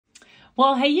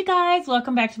Well, hey you guys,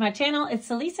 welcome back to my channel. It's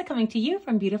Celisa coming to you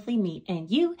from Beautifully Me and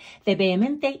You, de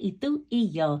Bellemente y tú y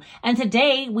yo. And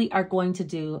today we are going to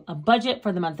do a budget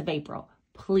for the month of April.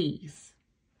 Please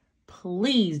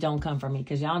don't come for me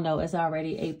because y'all know it's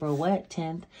already April,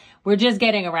 10th. We're just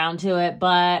getting around to it,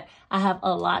 but I have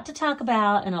a lot to talk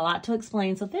about and a lot to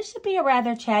explain. So this should be a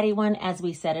rather chatty one as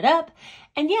we set it up.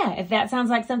 And yeah, if that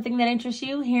sounds like something that interests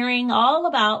you, hearing all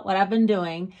about what I've been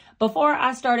doing before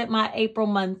I started my April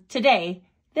month today,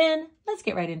 then let's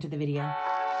get right into the video.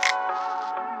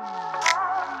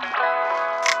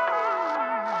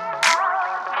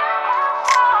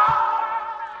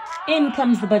 In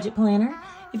comes the budget planner.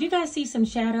 If you guys see some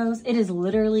shadows, it is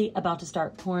literally about to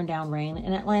start pouring down rain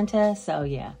in Atlanta. So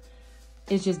yeah,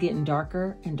 it's just getting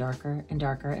darker and darker and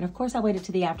darker. And of course I waited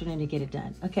to the afternoon to get it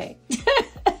done. Okay.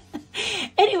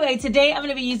 Anyway, today I'm going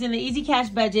to be using the Easy Cash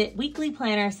Budget Weekly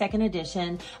Planner 2nd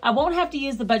edition. I won't have to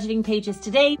use the budgeting pages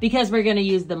today because we're going to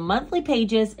use the monthly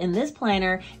pages in this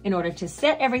planner in order to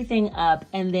set everything up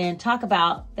and then talk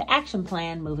about the action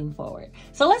plan moving forward.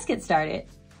 So let's get started.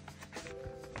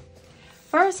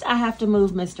 First, I have to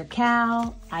move Mr.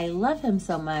 Cal. I love him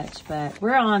so much, but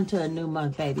we're on to a new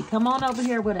month, baby. Come on over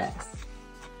here with us.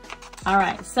 All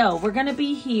right, so we're gonna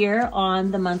be here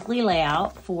on the monthly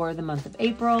layout for the month of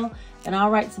April, and I'll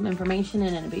write some information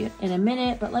in a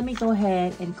minute, but let me go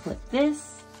ahead and clip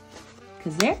this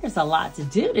because there's a lot to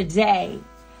do today.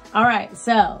 All right,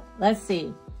 so let's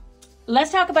see.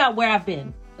 Let's talk about where I've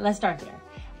been. Let's start there.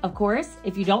 Of course,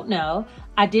 if you don't know,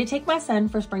 I did take my son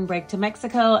for spring break to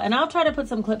Mexico, and I'll try to put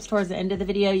some clips towards the end of the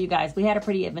video. You guys, we had a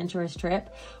pretty adventurous trip.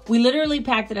 We literally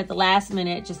packed it at the last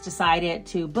minute, just decided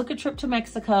to book a trip to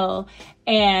Mexico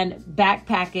and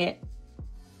backpack it,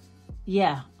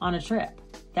 yeah, on a trip.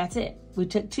 That's it. We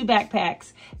took 2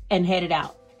 backpacks and headed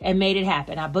out and made it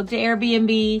happen. I booked an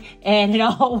Airbnb and it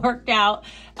all worked out.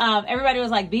 Everybody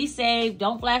was like, be safe,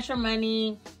 don't flash your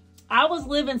money. I was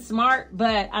living smart,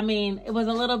 but I mean, it was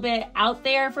a little bit out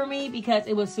there for me because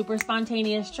it was super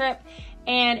spontaneous trip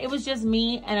and it was just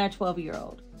me and a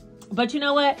 12-year-old. But you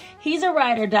know what? He's a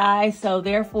ride or die, so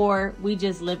therefore we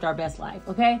just lived our best life,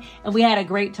 okay? And we had a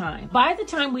great time. By the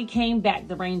time we came back,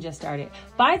 the rain just started.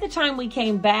 By the time we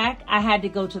came back, I had to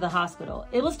go to the hospital.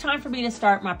 It was time for me to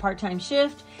start my part-time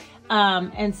shift.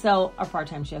 Part-time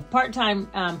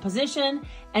position.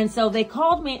 And so they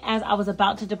called me as I was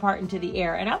about to depart into the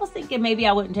air. And I was thinking maybe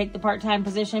I wouldn't take the part-time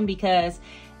position because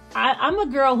I'm a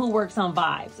girl who works on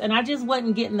vibes and I just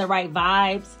wasn't getting the right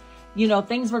vibes. You know,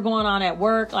 things were going on at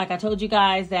work. Like I told you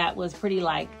guys, that was pretty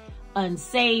like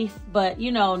unsafe, but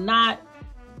you know, not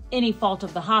any fault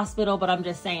of the hospital, but I'm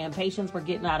just saying patients were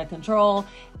getting out of control.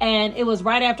 And it was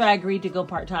right after I agreed to go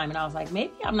part-time. And I was like,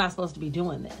 maybe I'm not supposed to be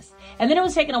doing this. And then it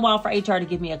was taking a while for HR to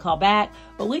give me a call back.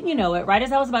 But wouldn't you know it, right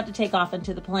as I was about to take off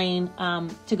into the plane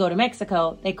to go to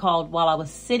Mexico, they called while I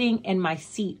was sitting in my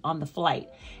seat on the flight.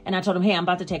 And I told them, hey, I'm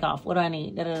about to take off. What do I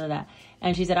need? Da, da, da, da.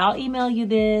 And she said, I'll email you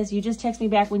this. You just text me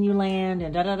back when you land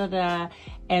and da, da, da, da.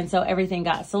 And so everything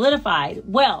got solidified.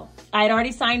 Well, I had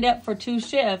already signed up for 2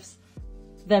 shifts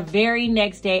the very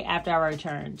next day after I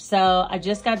returned. So I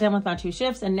just got done with my 2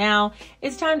 shifts and now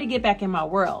it's time to get back in my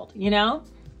world, you know?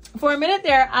 For a minute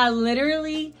there, I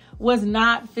literally was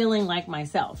not feeling like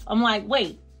myself. I'm like,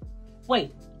 wait,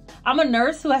 I'm a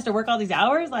nurse who has to work all these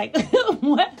hours? Like,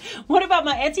 what about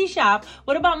my Etsy shop?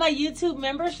 What about my YouTube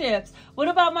memberships? What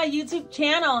about my YouTube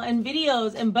channel and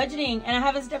videos and budgeting? And I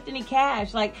haven't stepped any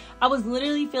cash. Like, I was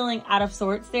literally feeling out of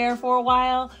sorts there for a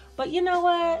while. But you know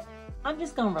what? I'm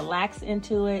just going to relax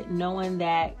into it, knowing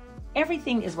that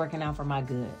everything is working out for my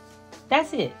good.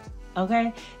 That's it.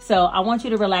 Okay. So I want you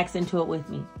to relax into it with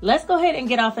me. Let's go ahead and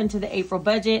get off into the April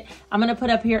budget. I'm going to put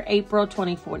up here April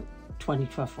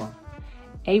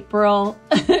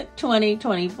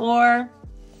 2024.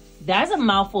 That's a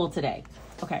mouthful today.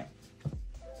 Okay.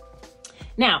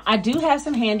 Now I do have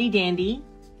some handy dandy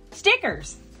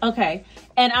stickers. Okay.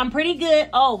 And I'm pretty good.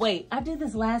 Oh, wait, I did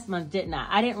this last month, didn't I?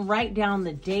 I didn't write down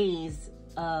the days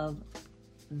of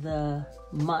the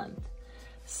month.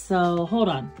 So hold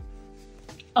on.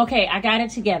 Okay, I got it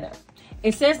together.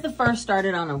 It says the first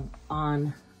started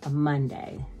on a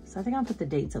Monday. So I think I'll put the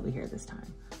dates over here this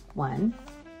time. 1.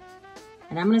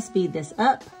 And I'm going to speed this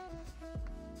up.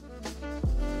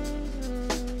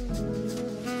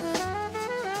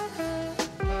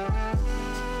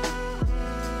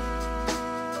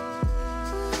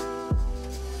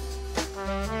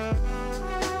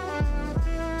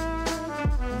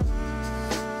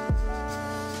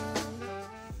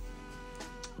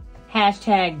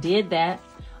 Hashtag did that.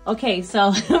 Okay,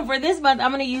 so for this month,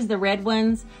 I'm going to use the red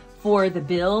ones for the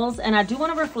bills. And I do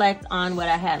want to reflect on what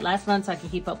I had last month so I can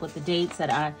keep up with the dates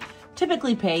that I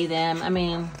typically pay them. I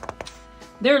mean,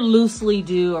 they're loosely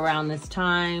due around this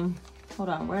time. Hold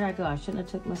on, where did I go? I shouldn't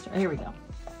have took Mr. Here we go.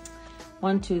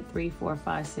 1, 2, 3, 4,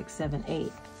 5, 6, 7,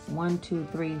 8. 1, 2,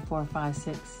 3, 4, 5,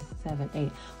 6, 7,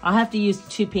 8. I'll have to use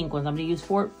 2 pink ones. I'm gonna use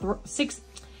 6.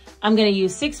 I'm gonna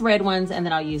use 6 red ones, and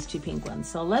then I'll use 2 pink ones.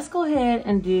 So let's go ahead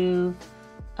and do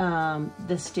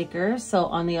the stickers. So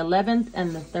on the 11th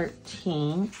and the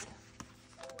 13th,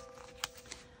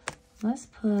 let's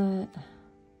put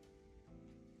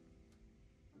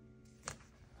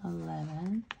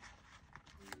 11.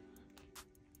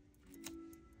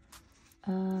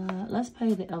 Let's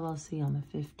pay the LLC on the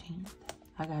 15th.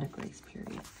 I got a grace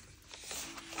period.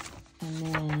 And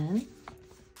then,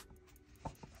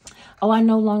 oh, I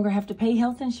no longer have to pay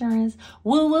health insurance.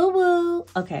 Woo, woo, woo.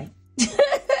 Okay.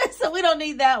 So we don't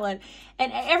need that one.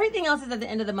 And everything else is at the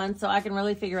end of the month, so I can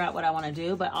really figure out what I want to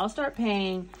do. But I'll start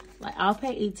paying, like, I'll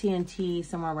pay AT&T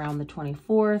somewhere around the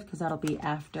 24th, because that'll be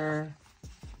after.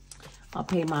 I'll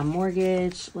pay my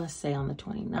mortgage, let's say on the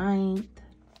 29th.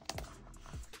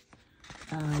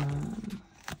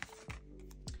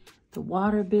 The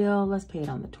water bill, let's pay it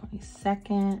on the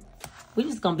 22nd. We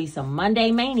just gonna be some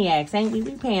Monday maniacs, ain't we?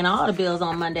 We paying all the bills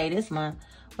on Monday this month.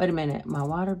 Wait a minute, my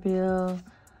water bill,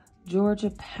 Georgia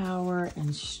Power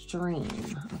and Stream.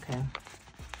 Okay.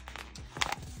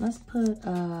 Let's put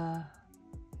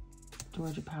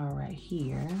Georgia Power right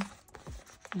here.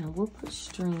 And we'll put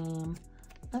Stream.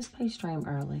 Let's pay Stream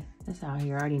early. It's out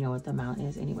here. I already know what the amount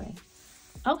is anyway.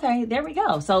 Okay, there we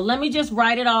go. So let me just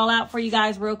write it all out for you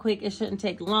guys real quick. It shouldn't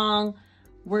take long.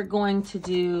 We're going to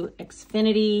do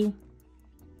Xfinity.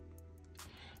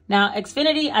 Now,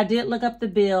 Xfinity, I did look up the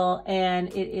bill, and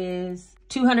it is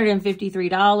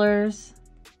 $253.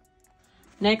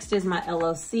 Next is my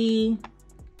LLC,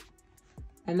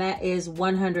 and that is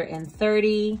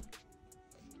 $130.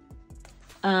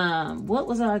 What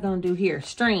was I going to do here?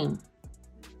 Stream.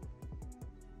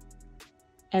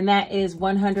 And that is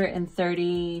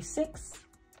 $136.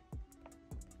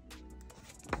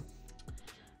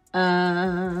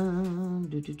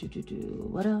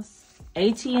 What else?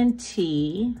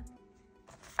 AT&T.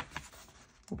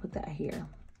 We'll put that here.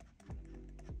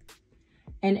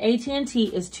 And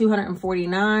AT&T is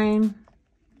 $249.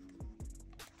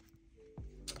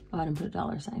 Oh, I didn't put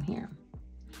a $sign here.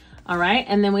 All right,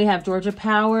 and then we have Georgia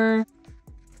Power.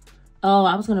 Oh,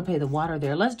 I was gonna pay the water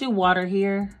there. Let's do water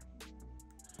here.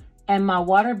 And my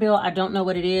water bill, I don't know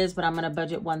what it is, but I'm gonna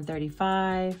budget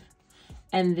 $135.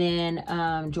 And then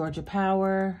Georgia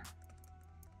Power.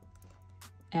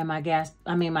 And my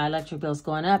my electric bill's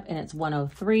going up, and it's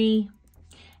 $103.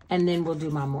 And then we'll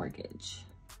do my mortgage.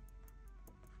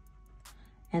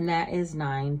 And that is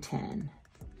 $910.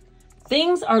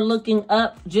 Things are looking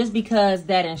up just because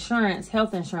that insurance,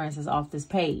 health insurance, is off this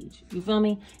page. You feel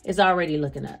me? It's already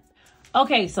looking up.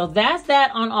 Okay, so that's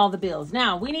that on all the bills.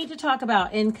 Now, we need to talk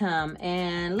about income,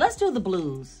 and let's do the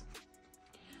blues.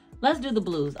 Let's do the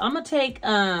blues. I'm going to take,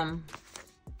 I'm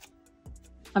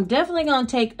definitely going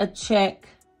to take a check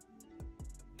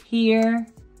here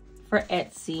for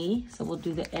Etsy. So we'll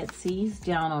do the Etsy's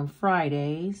down on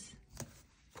Fridays.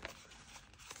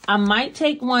 I might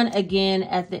take one again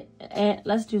at the,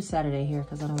 let's do Saturday here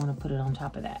because I don't want to put it on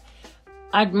top of that.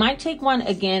 I might take one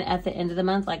again at the end of the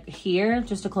month, like here,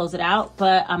 just to close it out,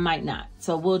 but I might not.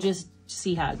 So we'll just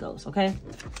see how it goes, okay?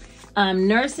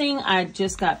 Nursing, I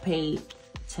just got paid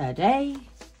today.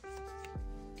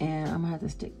 And I'm gonna have to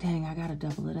stick, dang, I gotta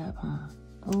double it up, huh?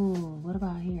 Oh, what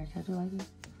about here? Can I do it like this?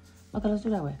 Okay, let's do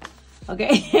it that way.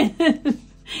 Okay.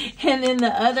 And then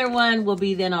the other one will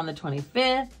be then on the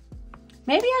 25th.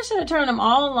 Maybe I should have turned them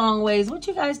all long ways. What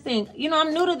you guys think? You know,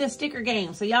 I'm new to this sticker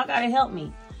game, so y'all gotta help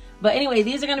me. But anyway,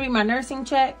 these are gonna be my nursing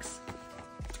checks.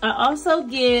 I also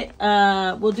get,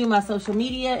 we'll do my social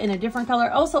media in a different color.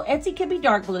 Also, Etsy can be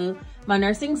dark blue. My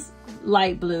nursing's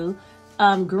light blue.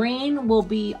 Green will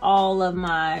be all of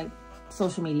my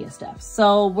social media stuff.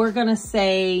 So we're gonna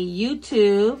say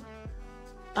YouTube.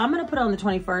 I'm gonna put it on the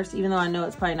 21st, even though I know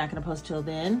it's probably not gonna post till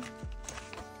then.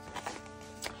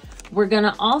 We're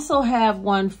gonna also have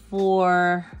one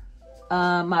for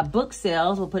my book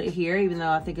sales. We'll put it here, even though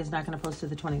I think it's not gonna post to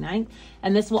the 29th.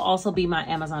 And this will also be my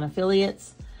Amazon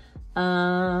affiliates.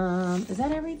 Is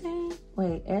that everything?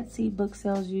 Wait, Etsy, book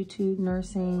sales, YouTube,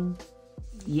 nursing.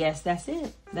 Yes, that's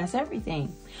it. That's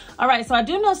everything. All right, so I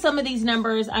do know some of these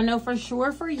numbers. I know for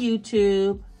sure for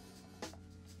YouTube,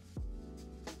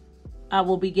 I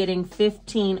will be getting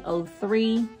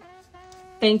 $1,503.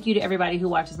 Thank you to everybody who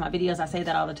watches my videos. I say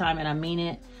that all the time and I mean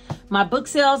it. My book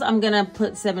sales, I'm gonna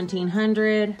put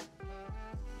 $1,700.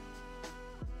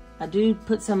 I do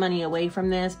put some money away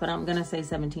from this, but I'm gonna say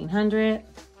 $1,700.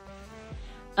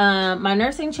 My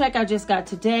nursing check I just got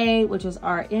today, which is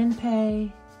RN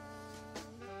pay.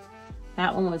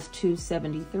 That one was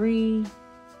 $273.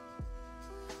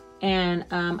 And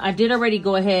I did already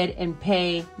go ahead and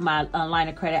pay my line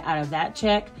of credit out of that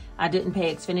check. I didn't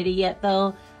pay Xfinity yet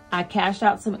though. I cashed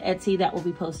out some Etsy that we'll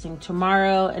be posting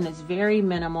tomorrow, and it's very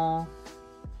minimal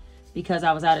because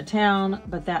I was out of town,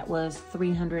 but that was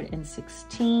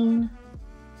 $316.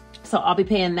 So I'll be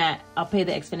paying that. I'll pay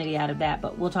the Xfinity out of that,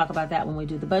 but we'll talk about that when we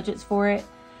do the budgets for it.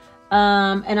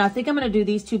 And I think I'm going to do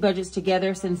these two budgets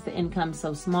together since the income's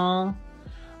so small.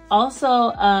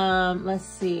 Also, let's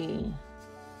see.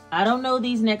 I don't know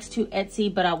these next two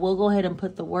Etsy, but I will go ahead and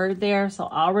put the word there so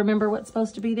I'll remember what's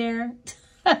supposed to be there.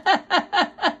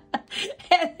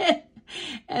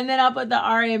 and then I'll put the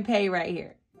RN pay right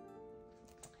here.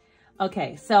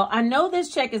 Okay, so I know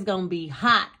this check is going to be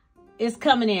hot. It's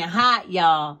coming in hot,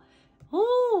 y'all.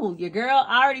 Ooh, your girl,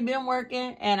 I already been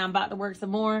working and I'm about to work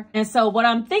some more. And so what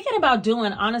I'm thinking about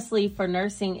doing, honestly, for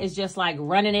nursing is just like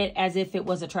running it as if it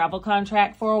was a travel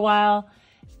contract for a while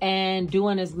and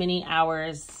doing as many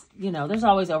hours, you know, there's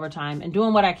always overtime, and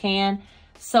doing what I can.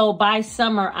 So by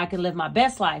summer, I can live my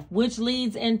best life, which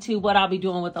leads into what I'll be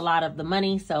doing with a lot of the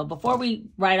money. So before we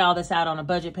write all this out on a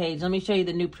budget page, let me show you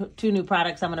the two new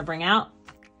products I'm going to bring out.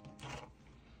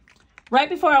 Right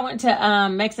before I went to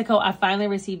Mexico, I finally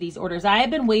received these orders. I have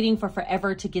been waiting for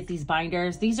forever to get these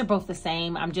binders. These are both the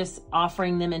same. I'm just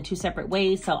offering them in two separate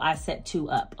ways, so I set two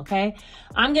up, okay?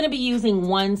 I'm going to be using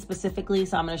one specifically,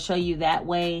 so I'm going to show you that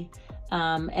way.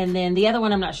 And then the other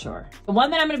one, I'm not sure. The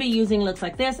one that I'm going to be using looks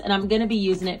like this, and I'm going to be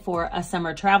using it for a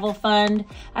summer travel fund.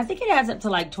 I think it adds up to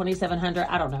like $2,700.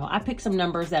 I don't know. I picked some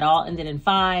numbers that all ended in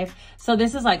 5. So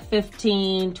this is like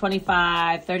 15,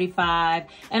 25, 35.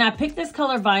 And I picked this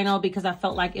color vinyl because I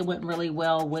felt like it went really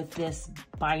well with this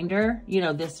binder, you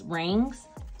know, this rings.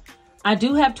 I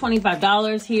do have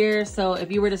 $25 here, so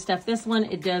if you were to stuff this one,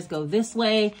 it does go this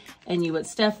way, and you would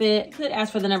stuff it. You could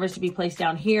ask for the numbers to be placed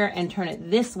down here and turn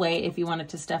it this way if you wanted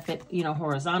to stuff it, you know,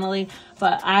 horizontally.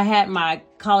 But I had my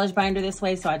college binder this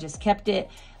way, so I just kept it.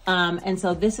 And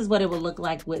so this is what it would look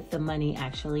like with the money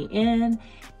actually in.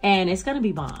 And it's gonna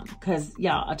be bomb, because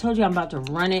y'all, I told you I'm about to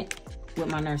run it with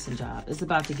my nursing job. It's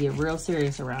about to get real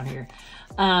serious around here.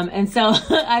 And so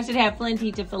I should have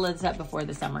plenty to fill this up before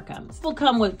the summer comes. This will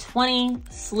come with 20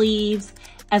 sleeves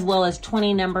as well as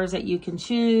 20 numbers that you can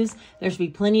choose. There should be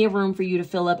plenty of room for you to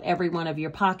fill up every one of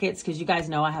your pockets, because you guys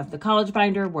know I have the college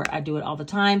binder where I do it all the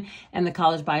time, and the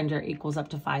college binder equals up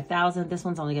to 5,000. This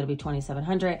one's only gonna be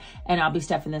 2,700, and I'll be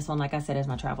stuffing this one, like I said, as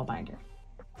my travel binder.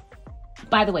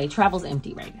 By the way, travel's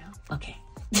empty right now. Okay.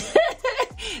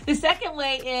 The second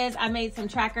way is I made some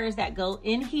trackers that go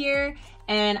in here,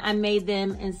 and I made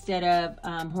them, instead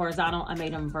of horizontal, I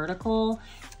made them vertical,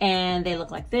 and they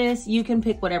look like this. You can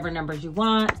pick whatever numbers you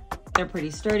want. They're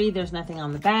pretty sturdy. There's nothing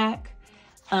on the back.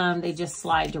 They just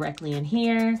slide directly in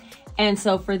here. And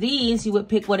so for these, you would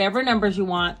pick whatever numbers you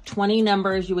want. 20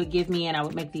 numbers you would give me, and I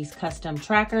would make these custom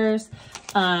trackers.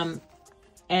 And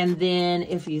then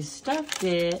if you stuffed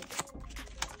it,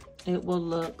 it will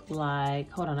look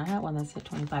like, hold on, I had one that said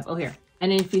 25. Oh, here.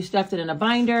 And if you stuffed it in a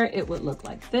binder, it would look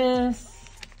like this.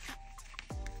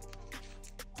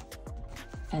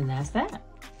 And that's that.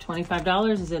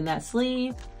 $25 is in that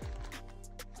sleeve.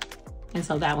 And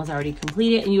so that one's already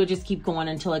completed, and you would just keep going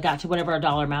until it got to whatever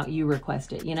dollar amount you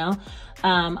requested, you know?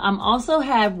 I'm also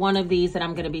have one of these that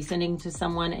I'm gonna be sending to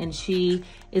someone, and she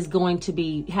is going to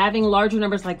be having larger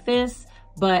numbers like this,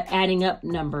 but adding up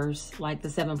numbers like the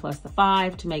 7 plus the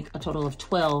 5 to make a total of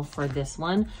 12 for this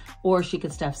one. Or she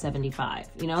could stuff 75,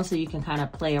 you know, so you can kind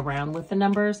of play around with the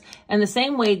numbers. And the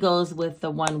same way goes with the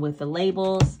one with the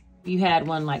labels. If you had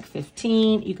one like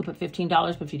 15, you could put $15,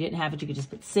 but if you didn't have it, you could just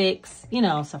put 6, you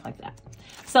know, stuff like that.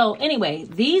 So anyway,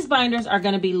 these binders are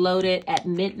going to be loaded at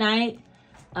midnight,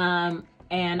 and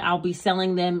I'll be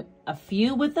selling them a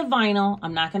few with the vinyl.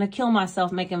 I'm not going to kill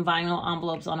myself making vinyl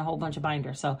envelopes on a whole bunch of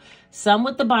binders. So some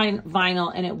with the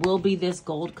vinyl, and it will be this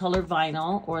gold colored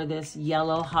vinyl, or this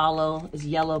yellow hollow, is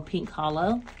yellow pink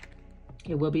hollow.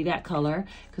 It will be that color,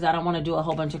 because I don't want to do a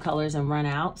whole bunch of colors and run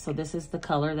out. So this is the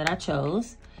color that I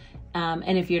chose.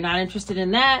 And if you're not interested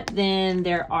in that, then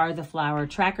there are the flower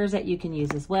trackers that you can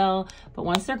use as well. But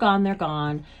once they're gone, they're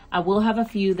gone. I will have a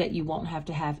few that you won't have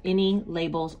to have any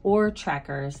labels or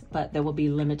trackers, but there will be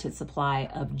limited supply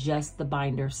of just the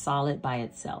binder solid by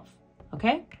itself.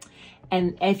 Okay?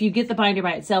 And if you get the binder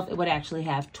by itself, it would actually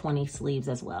have 20 sleeves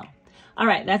as well. All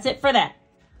right, that's it for that.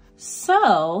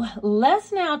 So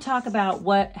let's now talk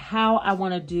about how I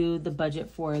want to do the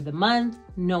budget for the month,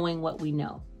 knowing what we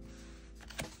know.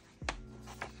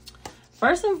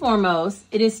 First and foremost,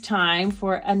 it is time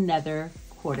for another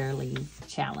quarterly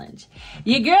challenge.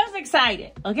 Your girl's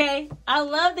excited, okay? I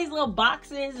love these little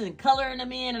boxes and coloring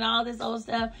them in and all this old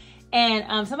stuff.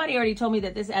 And somebody already told me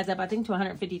that this adds up, I think, to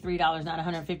 $153, not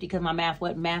 $150, because my math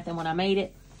wasn't mathing when I made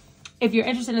it. If you're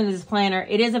interested in this planner,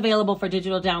 it is available for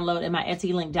digital download in my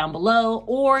Etsy link down below,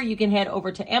 or you can head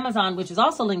over to Amazon, which is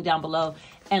also linked down below,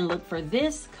 and look for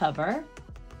this cover,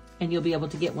 and you'll be able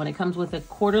to get one. It comes with a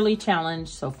quarterly challenge,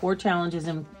 so 4 challenges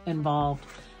involved,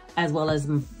 as well as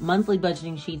monthly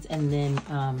budgeting sheets and then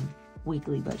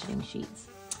weekly budgeting sheets.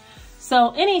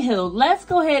 So anywho, let's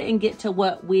go ahead and get to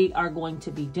what we are going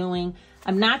to be doing.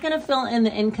 I'm not going to fill in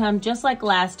the income just like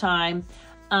last time.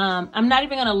 I'm not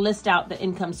even going to list out the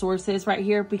income sources right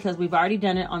here because we've already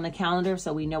done it on the calendar,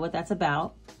 so we know what that's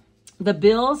about. The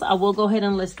bills, I will go ahead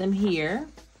and list them here.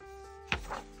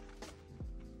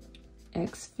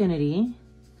 Xfinity,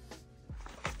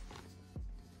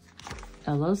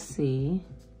 LOC,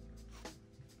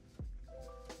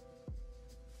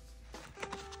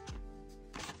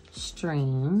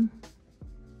 Stream,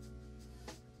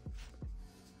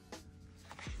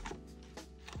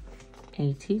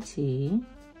 ATT,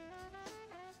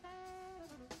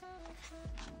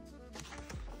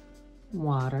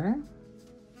 Water,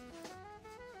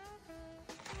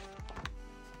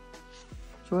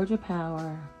 Georgia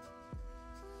Power,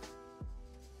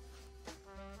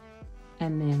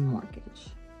 and then mortgage.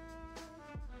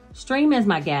 Stream is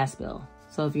my gas bill.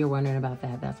 So if you're wondering about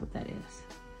that, that's what that is.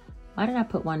 Why did I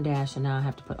put 1 dash and now I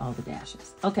have to put all the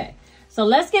dashes? Okay, so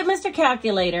let's get Mr.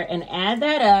 Calculator and add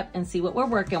that up and see what we're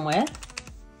working with.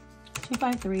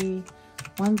 253,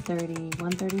 130,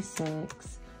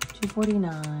 136,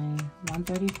 249,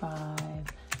 135,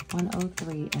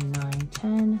 103, and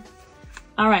 910.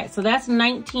 All right, so that's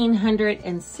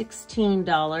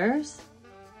 $1,916.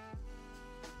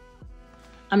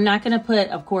 I'm not going to put,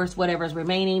 of course, whatever's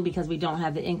remaining because we don't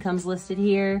have the incomes listed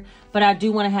here, but I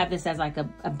do want to have this as like a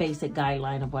basic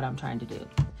guideline of what I'm trying to do.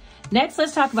 Next,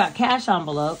 let's talk about cash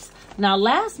envelopes. Now,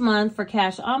 last month for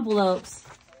cash envelopes,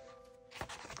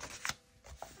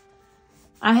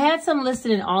 I had some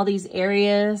listed in all these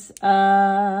areas.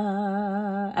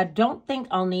 I don't think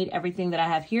I'll need everything that I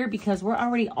have here because we're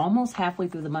already almost halfway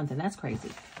through the month, and that's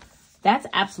crazy. That's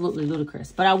absolutely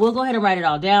ludicrous, but I will go ahead and write it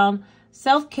all down.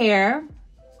 Self-care,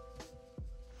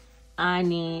 I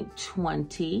need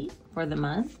 20 for the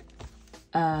month.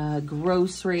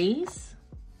 Groceries,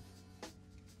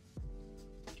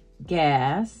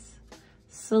 gas,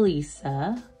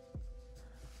 Salisa,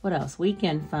 what else?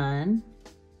 Weekend fun,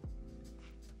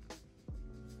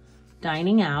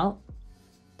 dining out,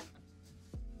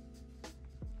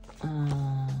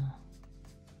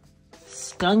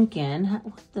 Stunkin',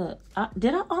 what the,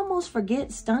 did I almost forget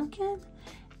Stunkin'?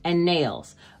 And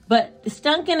nails. But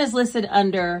Stunkin' is listed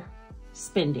under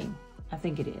spending. I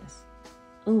think it is.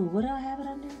 Ooh, what do I have it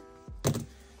under?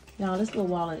 Y'all, this little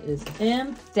wallet is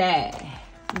empty.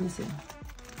 Let me see.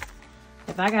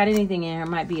 If I got anything in here, it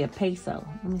might be a peso.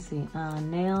 Let me see.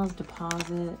 Nails,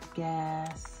 deposit,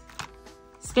 gas,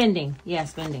 spending. Yeah,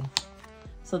 spending.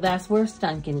 So that's where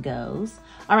Stunkin' goes.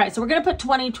 All right, so we're going to put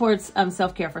 20 towards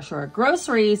self-care for sure.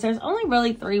 Groceries, there's only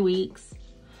really 3 weeks.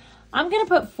 I'm going to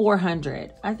put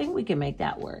 400. I think we can make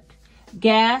that work.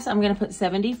 Gas, I'm going to put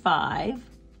 75.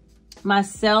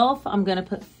 Myself, I'm going to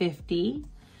put 50.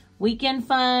 Weekend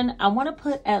fun, I want to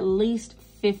put at least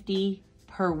 50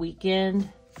 per weekend.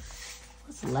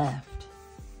 What's left?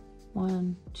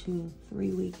 1, 2,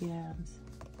 3 weekends.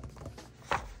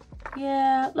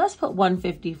 Yeah, let's put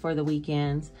 150 for the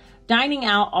weekends. Dining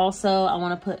out also, I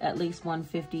want to put at least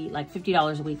 150, like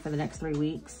 $50 a week for the next 3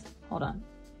 weeks. Hold on.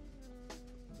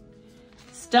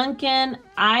 Stunkin',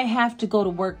 I have to go to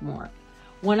work more.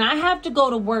 When I have to go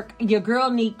to work, your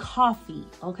girl need coffee,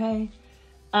 okay?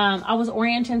 I was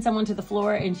orienting someone to the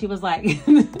floor and she was like,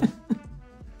 they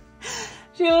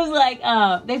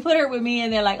put her with me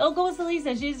and they're like, oh, go with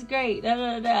Salisa, she's great, da,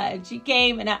 da, da, da. And she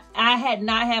came and I had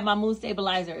not had my mood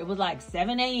stabilizer. It was like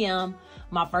 7 a.m.,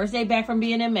 my first day back from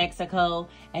being in Mexico,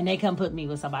 and they come put me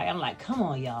with somebody. I'm like, come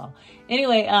on, y'all.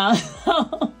 Anyway, but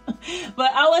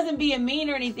I wasn't being mean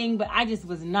or anything, but I just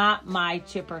was not my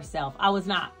chipper self. I was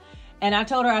not. And I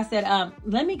told her, I said,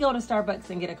 let me go to Starbucks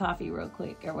and get a coffee real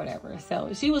quick or whatever.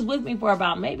 So she was with me for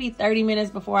about maybe 30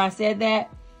 minutes before I said that.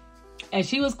 And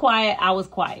she was quiet. I was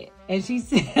quiet. And she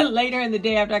said later in the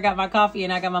day after I got my coffee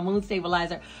and I got my mood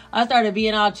stabilizer, I started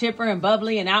being all chipper and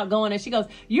bubbly and outgoing. And she goes,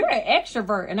 you're an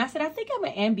extrovert. And I said, I think I'm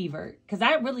an ambivert because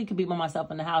I really could be by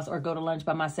myself in the house or go to lunch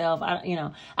by myself. I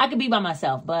could be by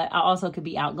myself, but I also could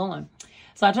be outgoing.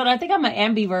 So I told her, I think I'm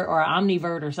an ambivert or an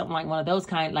omnivert or something like one of those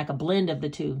kind, like a blend of the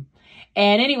two.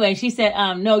 And anyway, she said,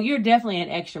 no, you're definitely an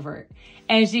extrovert.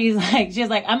 And she's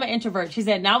like, I'm an introvert. She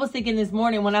said, and I was thinking this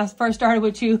morning when I first started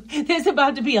with you, this is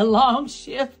about to be a long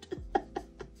shift.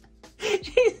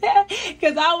 She said,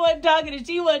 because I wasn't talking and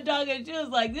she wasn't talking. She was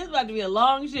like, this is about to be a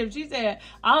long shift. She said,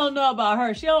 I don't know about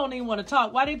her. She don't even want to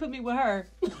talk. Why they put me with her?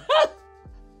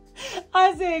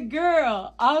 I said,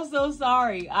 girl, I'm so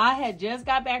sorry. I had just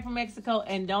got back from Mexico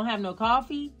and don't have no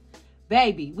coffee.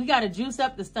 Baby, we got to juice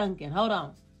up the stunking. Hold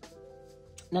on.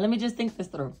 Now, let me just think this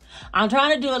through. I'm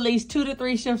trying to do at least 2 to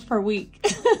 3 shifts per week.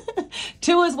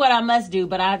 2 is what I must do,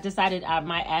 but I decided I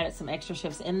might add some extra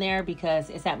shifts in there because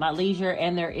it's at my leisure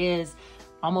and there is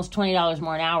almost $20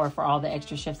 more an hour for all the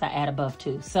extra shifts I add above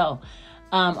 2. So,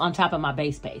 on top of my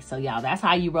base pay. So, yeah, that's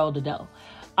how you roll the dough.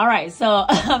 All right. So,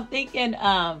 I'm thinking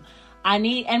and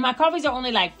my coffees are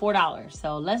only like $4.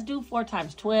 So, let's do 4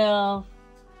 times 12.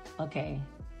 Okay.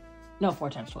 No, 4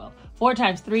 times 12. 4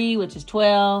 times 3, which is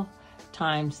 12.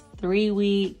 Times 3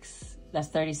 weeks, that's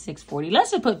 36.40.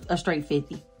 Let's just put a straight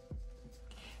 50.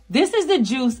 This is the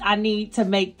juice I need to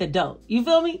make the dough. You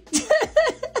feel me?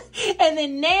 And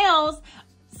then nails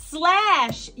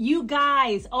 / you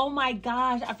guys. Oh my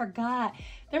gosh, I forgot.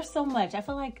 There's so much. I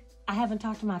feel like I haven't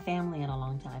talked to my family in a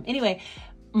long time. Anyway,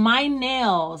 my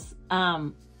nails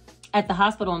at the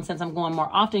hospital, and since I'm going more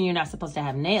often, you're not supposed to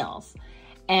have nails.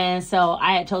 And so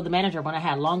I had told the manager when I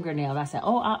had longer nails, I said,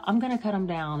 I'm going to cut them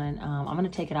down and I'm going to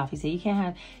take it off. He said, you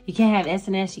can't have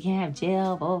SNS, you can't have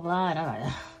gel, blah, blah, blah. And I'm like,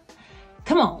 ugh.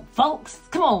 Come on, folks.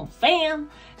 Come on, fam.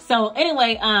 So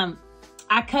anyway,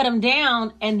 I cut them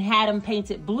down and had them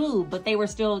painted blue, but they were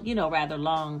still, rather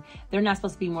long. They're not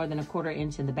supposed to be more than a 1/4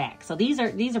 inch in the back. So these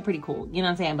are pretty cool. You know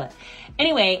what I'm saying? But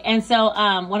anyway, and so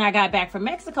when I got back from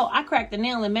Mexico, I cracked the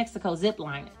nail in Mexico zip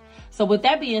lining. So with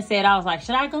that being said, I was like,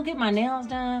 should I go get my nails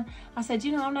done? I said,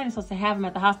 I'm not even supposed to have them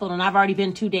at the hospital. And I've already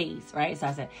been 2 days, right? So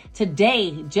I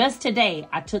said, just today,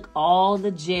 I took all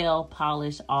the gel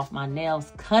polish off my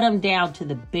nails, cut them down to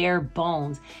the bare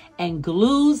bones, and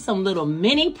glued some little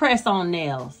mini press-on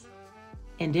nails.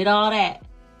 And did all that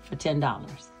for $10.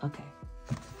 Okay.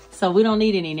 So we don't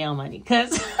need any nail money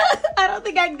because I don't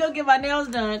think I can go get my nails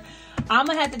done. I'm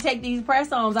going to have to take these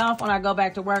press-ons off when I go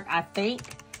back to work, I think.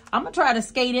 I'm going to try to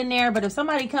skate in there, but if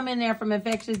somebody come in there from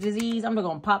infectious disease, I'm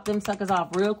going to pop them suckers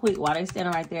off real quick while they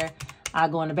standing right there. I'll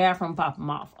go in the bathroom, pop them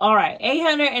off. All right,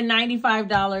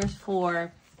 $895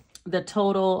 for the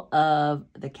total of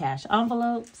the cash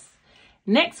envelopes.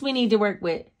 Next, we need to work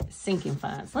with sinking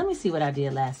funds. Let me see what I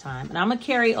did last time. And I'm going to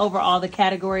carry over all the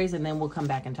categories, and then we'll come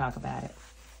back and talk about it.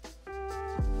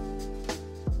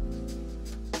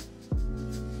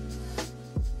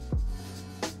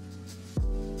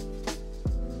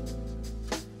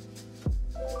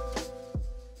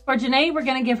 For Janae, we're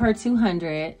going to give her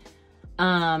 $200.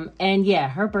 And yeah,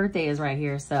 her birthday is right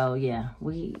here. So yeah,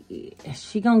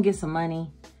 she going to get some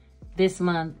money this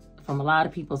month from a lot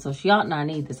of people. So she ought not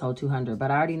need this whole $200,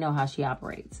 but I already know how she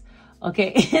operates.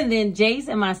 Okay. And then Jace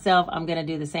and myself, I'm going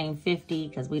to do the same 50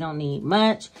 because we don't need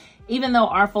much, even though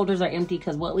our folders are empty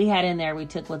because what we had in there, we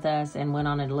took with us and went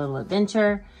on a little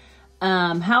adventure.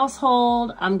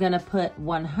 Household, I'm going to put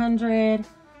 100.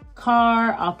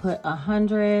 Car, I'll put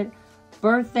 100.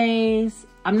 Birthdays,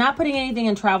 I'm not putting anything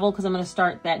in travel because I'm going to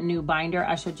start that new binder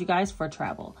I showed you guys for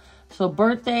travel. So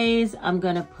birthdays, I'm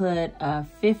going to put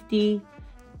 50.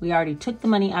 We already took the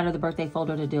money out of the birthday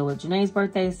folder to deal with Janae's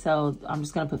birthday. So I'm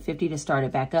just going to put 50 to start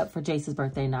it back up for Jace's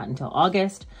birthday, not until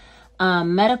August.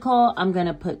 Medical, I'm going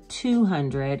to put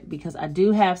 200 because I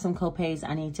do have some copays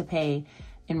I need to pay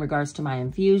in regards to my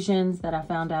infusions that I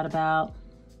found out about.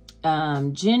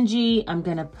 Gingy, I'm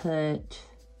going to put...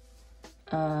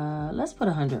 let's put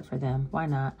 100 for them. Why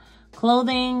not?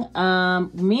 Clothing.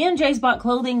 Me and Jace bought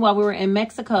clothing while we were in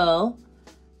Mexico.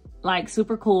 Like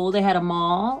super cool. They had a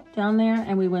mall down there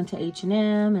and we went to H&M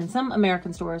and some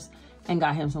American stores and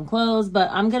got him some clothes. But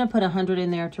I'm going to put 100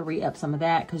 in there to re-up some of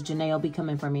that because Janae will be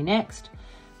coming for me next.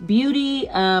 Beauty.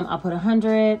 I'll put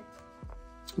 100.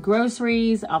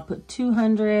 Groceries. I'll put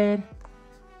 200.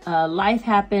 Life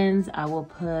happens. I will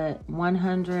put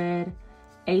 100.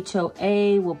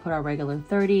 HOA, we'll put our regular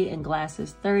 30 and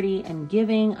glasses 30 and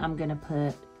giving, I'm going to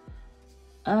put,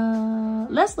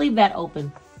 let's leave that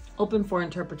open for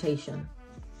interpretation.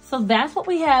 So that's what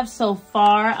we have so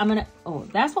far.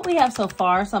 That's what we have so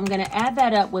far. So I'm going to add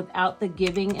that up without the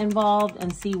giving involved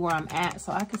and see where I'm at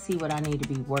so I can see what I need to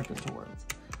be working towards.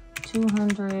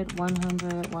 200,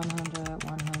 100, 100,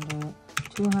 100,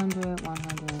 200,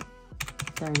 100,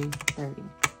 30, 30.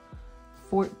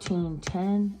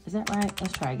 1410, is that right?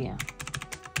 Let's try again.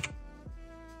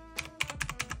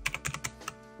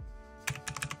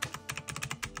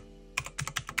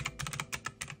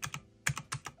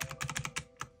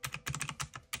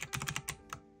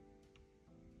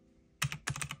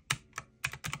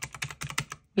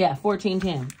 Yeah,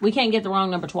 1410. We can't get the wrong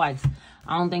number twice.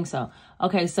 I don't think so.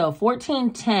 Okay, so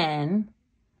 1410.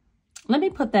 Let me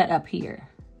put that up here.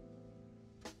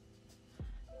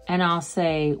 And I'll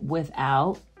say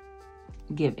without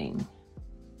giving.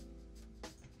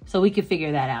 So we could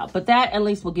figure that out. But that at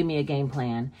least will give me a game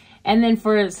plan. And then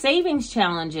for savings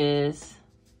challenges,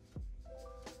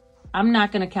 I'm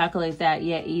not going to calculate that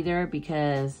yet either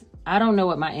because I don't know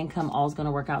what my income all is going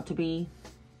to work out to be.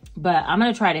 But I'm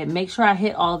going to try to make sure I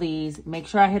hit all these, make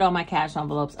sure I hit all my cash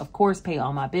envelopes, of course, pay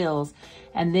all my bills,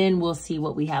 and then we'll see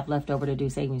what we have left over to do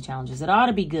savings challenges. It ought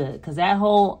to be good because that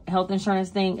whole health insurance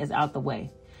thing is out the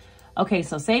way. Okay,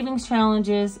 so savings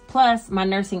challenges plus my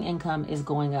nursing income is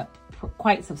going up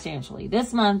quite substantially.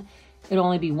 This month, it'll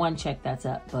only be one check that's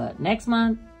up, but next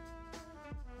month,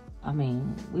 I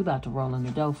mean, we about to roll in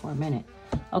the dough for a minute.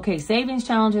 Okay, savings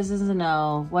challenges is a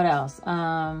no. What else?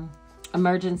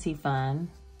 Emergency fund.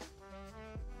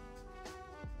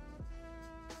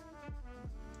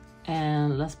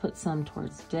 And let's put some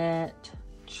towards debt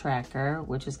tracker,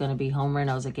 which is going to be home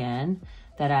renos again,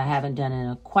 that I haven't done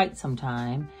in quite some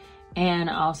time. And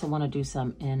I also want to do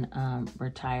some in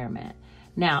retirement.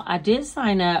 Now, I did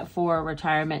sign up for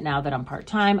retirement now that I'm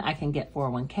part-time. I can get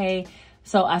 401k.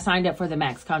 So I signed up for the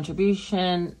max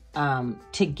contribution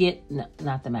to get,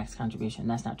 not the max contribution,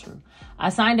 that's not true. I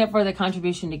signed up for the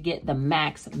contribution to get the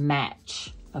max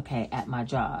match, okay, at my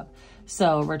job.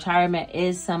 So retirement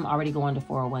is some already going to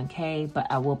 401k, but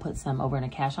I will put some over in a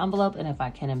cash envelope. And if I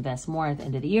can invest more at the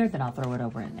end of the year, then I'll throw it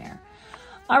over in there.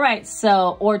 All right,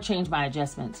 so, or change my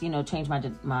adjustments, you know, change my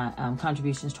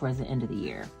contributions towards the end of the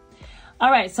year.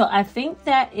 All right, so I think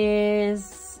that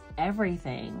is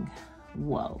everything.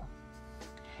 Whoa.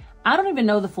 I don't even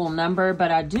know the full number,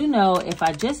 but I do know if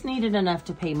I just needed enough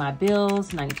to pay my bills,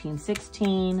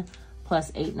 $19.16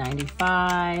 plus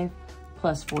 $8.95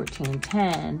 plus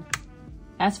 $14.10,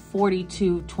 that's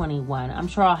 $42.21. I'm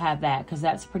sure I'll have that because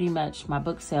that's pretty much my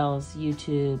book sales,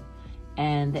 YouTube,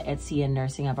 and the Etsy and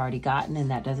nursing I've already gotten, and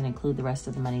that doesn't include the rest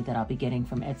of the money that I'll be getting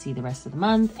from Etsy the rest of the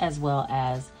month, as well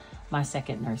as my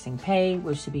second nursing pay,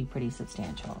 which should be pretty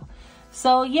substantial.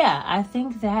 So yeah, I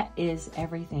think that is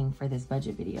everything for this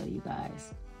budget video, you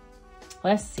guys.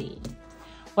 Let's see.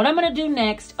 What I'm going to do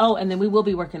next, oh, and then we will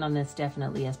be working on this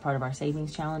definitely as part of our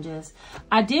savings challenges.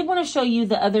 I did want to show you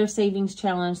the other savings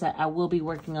challenge that I will be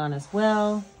working on as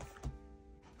well.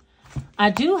 I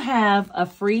do have a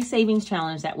free savings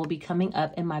challenge that will be coming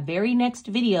up in my very next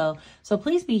video. So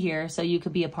please be here so you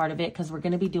could be a part of it because we're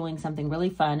going to be doing something really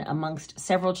fun amongst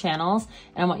several channels.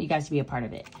 And I want you guys to be a part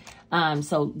of it.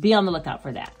 So be on the lookout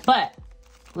for that. But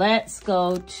let's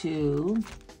go to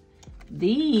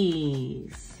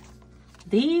these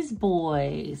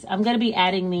boys. I'm going to be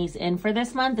adding these in for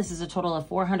this month. This is a total of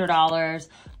 $400.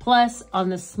 Plus on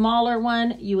the smaller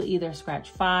one, you will either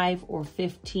scratch 5 or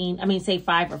 15. I mean, say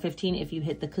 5 or 15 if you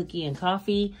hit the cookie and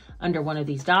coffee under one of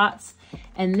these dots.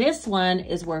 And this one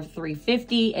is worth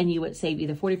 $350 and you would save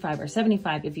either 45 or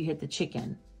 75 if you hit the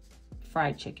chicken,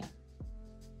 fried chicken,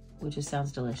 which just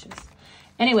sounds delicious.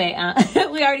 Anyway,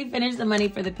 we already finished the money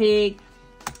for the pig.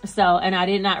 So, and I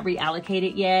did not reallocate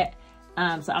it yet.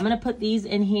 So I'm going to put these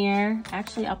in here.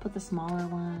 Actually, I'll put the smaller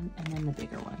one and then the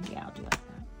bigger one. Yeah, I'll do like that.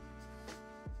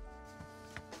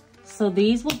 So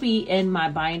these will be in my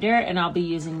binder and I'll be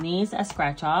using these as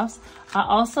scratch offs. I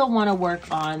also want to work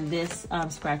on this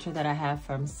scratcher that I have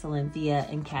from Cynthia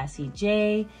and Cassie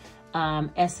J.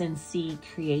 SNC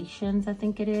Creations, I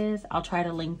think it is. I'll try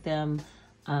to link them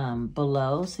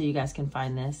below so you guys can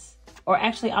find this. Or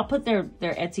actually, I'll put their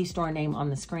Etsy store name on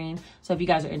the screen. So if you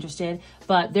guys are interested,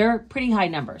 but they're pretty high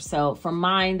numbers. So for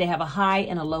mine, they have a high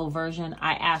and a low version.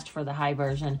 I asked for the high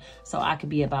version so I could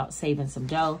be about saving some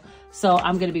dough. So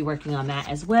I'm going to be working on that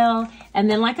as well. And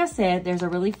then, like I said, there's a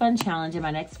really fun challenge in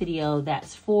my next video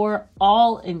that's for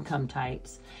all income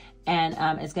types. And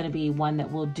it's going to be one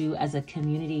that we'll do as a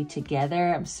community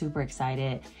together. I'm super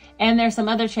excited. And there's some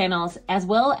other channels as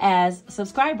well as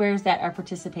subscribers that are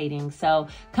participating. So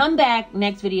come back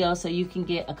next video so you can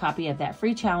get a copy of that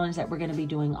free challenge that we're going to be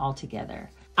doing all together.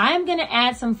 I'm going to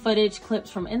add some footage clips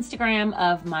from Instagram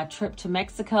of my trip to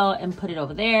Mexico and put it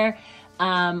over there.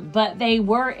 But they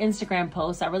were Instagram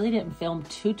posts. I really didn't film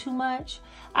too much.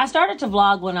 I started to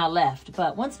vlog when I left,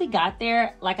 but once we got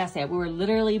there, like I said, we were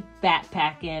literally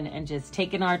backpacking and just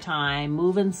taking our time,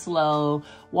 moving slow,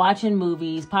 watching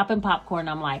movies, popping popcorn.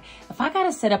 I'm like, if I got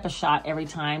to set up a shot every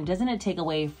time, doesn't it take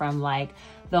away from like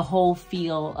the whole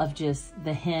feel of just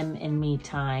the him and me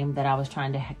time that I was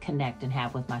trying to connect and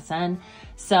have with my son?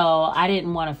 So I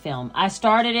didn't want to film. I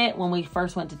started it when we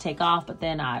first went to take off, but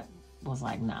then I was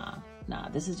like, nah, nah,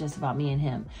 this is just about me and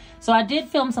him. So I did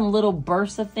film some little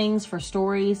bursts of things for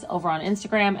stories over on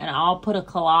Instagram, and I'll put a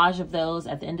collage of those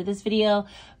at the end of this video.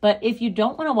 But if you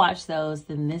don't want to watch those,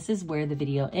 then this is where the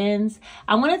video ends.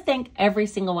 I want to thank every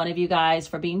single one of you guys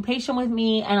for being patient with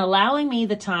me and allowing me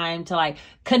the time to like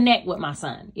connect with my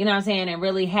son, you know what I'm saying, and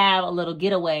really have a little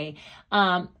getaway.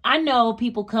 I know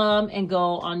people come and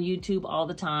go on YouTube all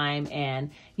the time,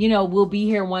 and, you know, we'll be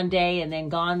here one day and then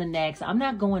gone the next. I'm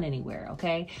not going anywhere,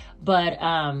 okay?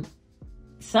 But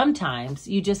sometimes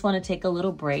you just want to take a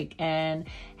little break and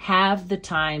have the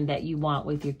time that you want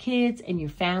with your kids and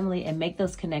your family and make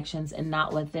those connections and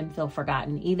not let them feel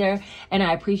forgotten either. And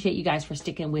I appreciate you guys for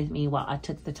sticking with me while I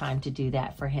took the time to do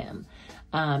that for him.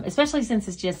 Especially since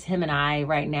it's just him and I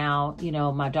right now. You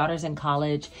know, my daughter's in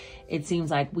college. It seems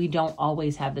like we don't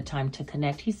always have the time to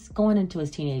connect. He's going into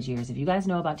his teenage years. If you guys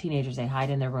know about teenagers, they hide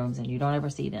in their rooms and you don't ever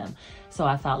see them. So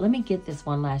I thought, let me get this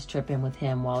one last trip in with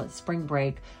him while it's spring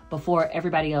break before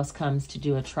everybody else comes to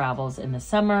do a travels in the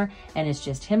summer. And it's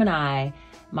just him and I.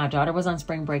 My daughter was on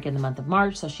spring break in the month of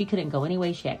March, so she couldn't go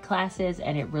anyway. She had classes,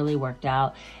 and it really worked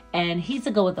out. And he's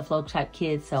a go with the flow type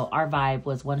kid, so our vibe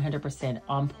was 100%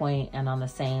 on point and on the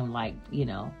same, like, you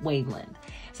know, wavelength.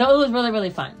 So it was really, really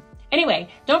fun. Anyway,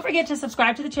 don't forget to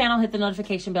subscribe to the channel, hit the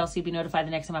notification bell so you'll be notified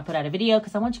the next time I put out a video,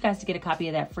 because I want you guys to get a copy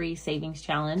of that free savings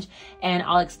challenge, and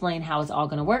I'll explain how it's all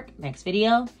going to work next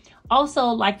video. Also,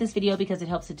 like this video because it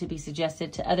helps it to be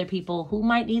suggested to other people who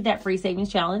might need that free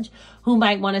savings challenge, who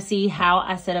might want to see how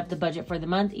I set up the budget for the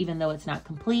month, even though it's not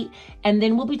complete. And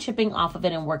then we'll be chipping off of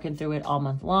it and working through it all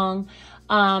month long.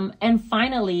 And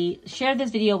finally, share this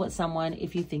video with someone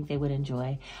if you think they would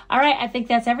enjoy. All right, I think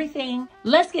that's everything.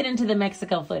 Let's get into the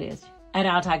Mexico footage, and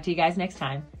I'll talk to you guys next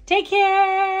time. Take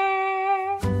care.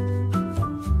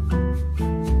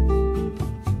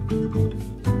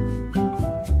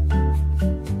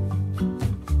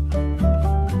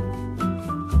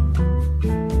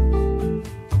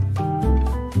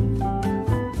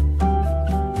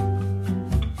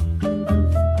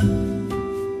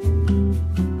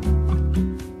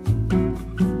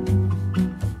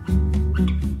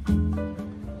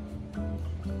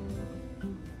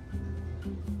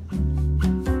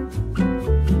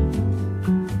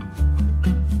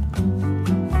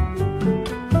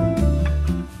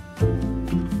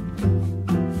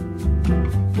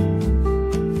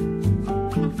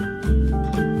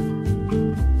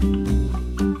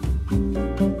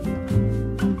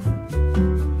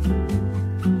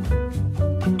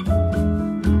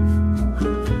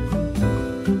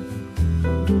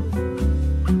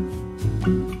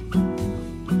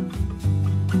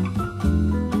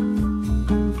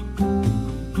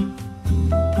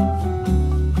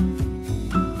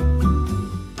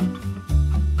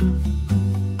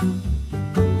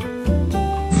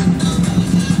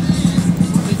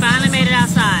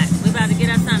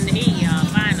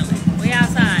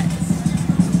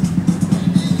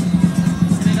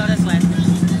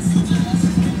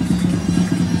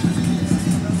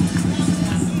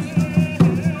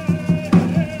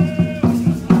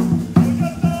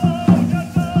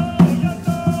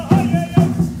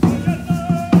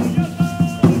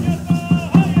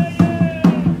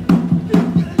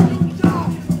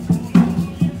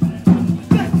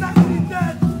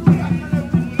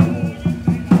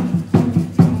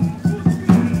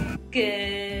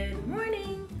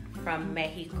 From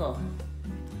Mexico.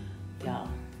 Y'all,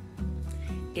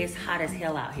 it's hot as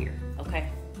hell out here, okay?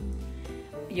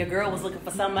 Your girl was looking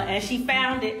for summer and she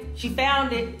found it. She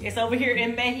found it. It's over here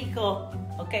in Mexico,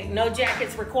 okay? No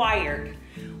jackets required.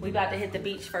 We about to hit the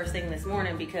beach first thing this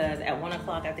morning because at 1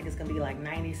 o'clock, I think it's gonna be like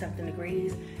 90 something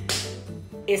degrees.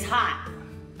 It's hot.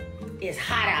 It's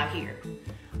hot out here.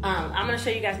 I'm gonna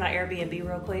show you guys my Airbnb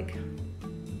real quick.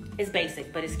 It's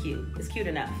basic, but it's cute. It's cute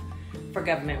enough for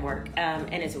government work.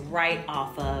 And it's right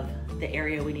off of the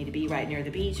area we need to be, right near the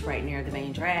beach, right near the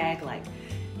main drag, like,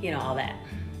 you know, all that.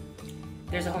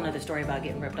 There's a whole nother story about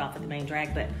getting ripped off at the main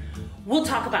drag, but we'll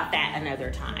talk about that another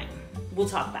time. We'll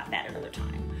talk about that another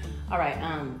time. All right,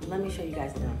 let me show you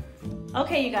guys the room.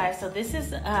 Okay, you guys, so this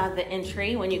is the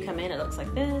entry. When you come in, it looks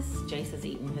like this. Jace is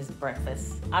eating his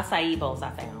breakfast. Acai bowls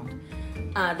I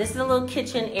found. This is a little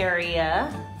kitchen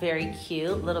area, very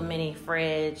cute. Little mini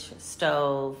fridge,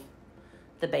 stove,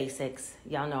 the basics.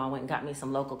 Y'all know I went and got me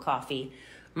some local coffee.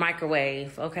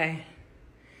 Microwave, okay.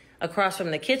 Across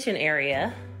from the kitchen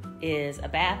area is a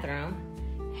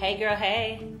bathroom. Hey girl,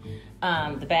 hey.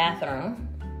 The bathroom,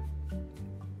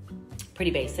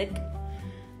 pretty basic,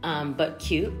 but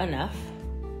cute enough.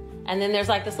 And then there's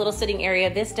like this little sitting area.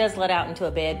 This does let out into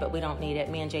a bed, but we don't need it.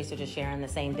 Me and Jace are just sharing the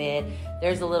same bed.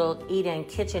 There's a little eat-in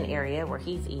kitchen area where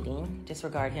he's eating.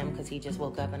 Disregard him because he just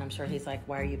woke up and I'm sure he's like,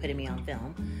 why are you putting me on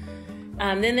film?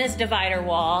 Then this divider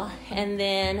wall. And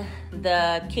then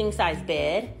the king-size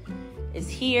bed is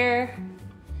here.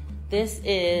 This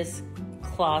is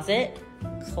closet,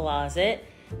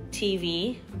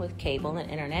 TV with cable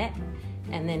and internet.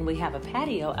 And then we have a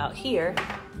patio out here.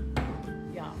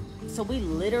 Y'all, so we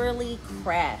literally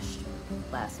crashed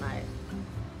last night.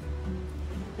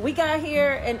 We got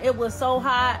here and it was so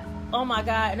hot. Oh my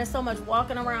God, and there's so much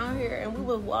walking around here. And we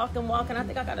were walking. I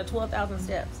think I got to 12,000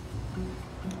 steps.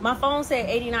 My phone said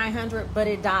 8,900, but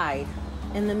it died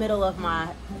in the middle of my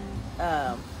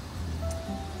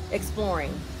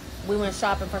exploring. We went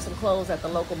shopping for some clothes at the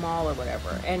local mall or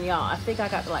whatever. And y'all, I think I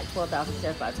got to like 12,000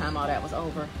 steps by the time all that was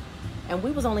over. And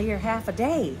we was only here half a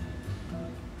day.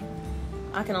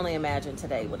 I can only imagine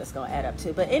today what it's gonna add up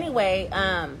to. But anyway,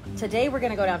 today we're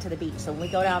gonna go down to the beach. So when we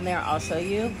go down there, I'll show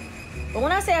you. But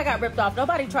when I say I got ripped off,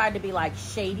 nobody tried to be like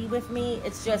shady with me.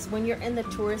 It's just when you're in the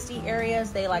touristy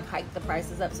areas, they like hike the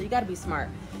prices up. So you gotta be smart.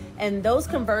 And those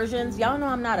conversions, y'all know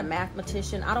I'm not a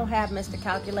mathematician. I don't have Mr.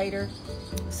 Calculator.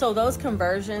 So those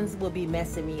conversions will be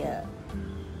messing me up.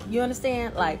 You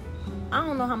understand? Like, I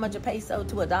don't know how much a peso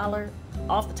to a dollar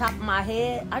off the top of my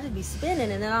head. I just be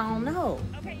spinning and then I don't know.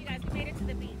 Okay, you guys, we made it to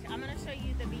the beach. I'm gonna show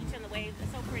you the beach and the waves.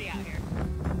 It's so pretty out here.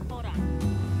 Hold on.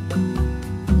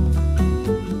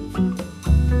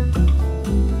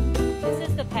 This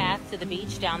is the path to the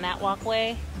beach down that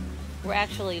walkway. We're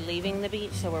actually leaving the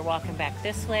beach, so we're walking back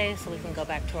this way so we can go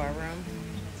back to our room.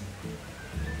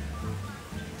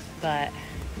 But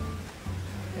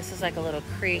this is like a little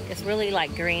creek. It's really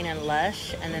like green and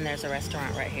lush, and then there's a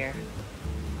restaurant right here.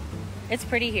 It's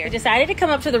pretty here. We decided to come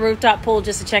up to the rooftop pool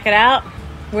just to check it out.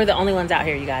 We're the only ones out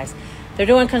here, you guys. They're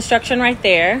doing construction right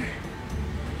there.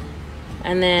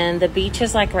 And then the beach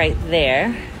is like right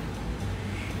there.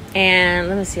 And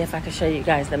let me see if I can show you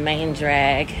guys the main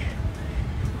drag.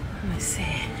 Let me see.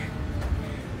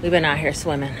 We've been out here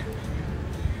swimming.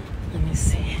 Let me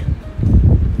see.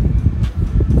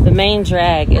 The main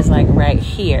drag is like right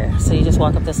here. So you just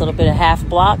walk up this little bit of half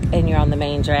block and you're on the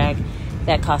main drag.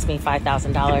 That cost me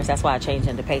 $5,000. That's why I changed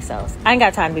into pesos. I ain't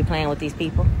got time to be playing with these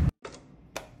people.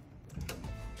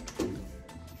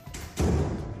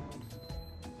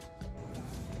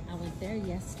 I went there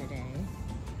yesterday.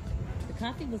 The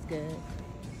coffee was good,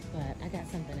 but I got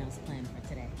something else planned for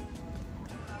today.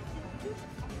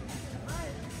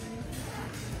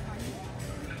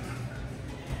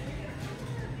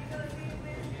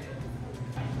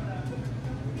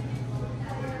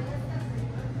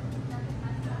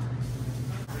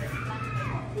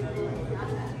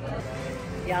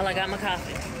 Y'all, I got my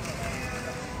coffee.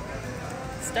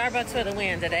 Starbucks for the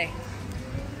win today.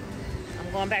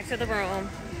 I'm going back to the room,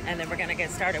 and then we're gonna get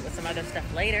started with some other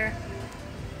stuff later.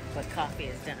 But coffee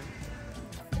is done.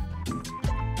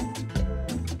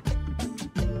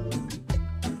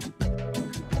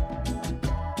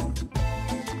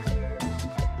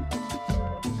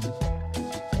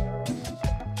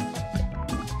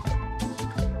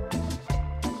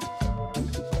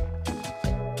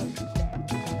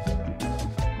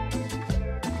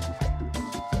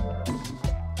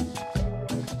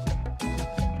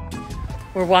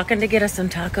 We're walking to get us some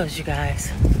tacos, you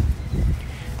guys.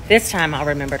 This time I'll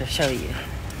remember to show you.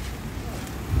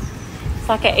 It's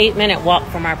like an 8-minute walk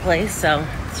from our place, so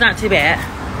it's not too bad.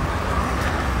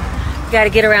 Got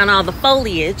to get around all the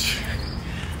foliage.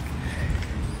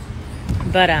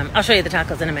 But I'll show you the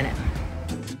tacos in a minute.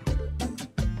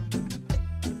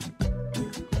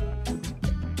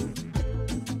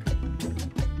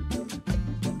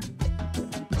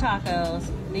 Tacos.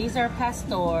 These are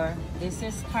pastor. This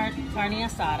is carne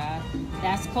asada.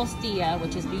 That's costilla,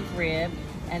 which is beef rib.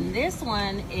 And this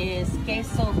one is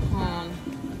queso con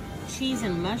cheese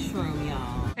and mushroom,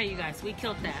 y'all. Okay, you guys, we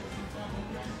killed that.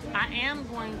 I am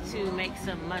going to make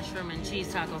some mushroom and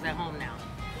cheese tacos at home now.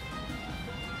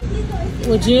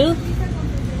 Would you?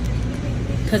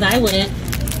 Because I wouldn't.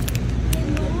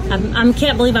 I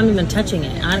can't believe I'm even touching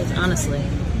it, honestly.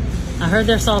 I heard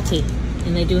they're salty.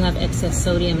 And they do have excess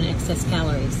sodium and excess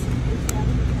calories.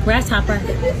 Grasshopper.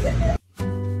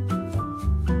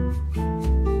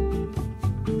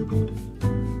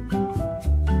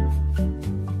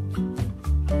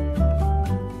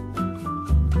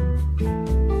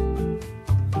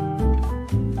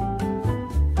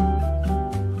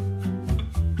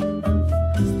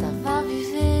 Estava a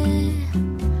viver,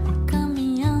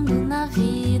 caminhando na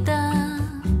vida,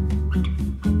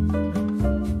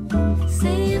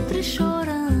 sempre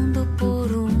chorando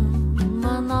por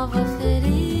uma nova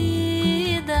ferida.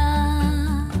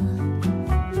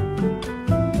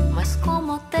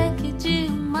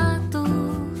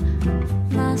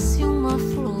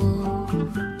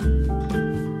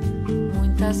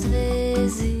 às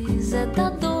vezes é da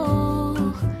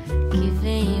dor que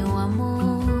vem o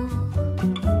amor.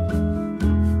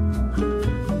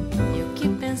 Eu que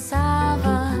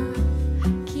pensava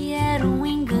que era um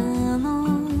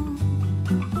engano.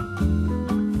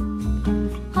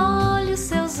 Olho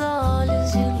seus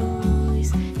olhos de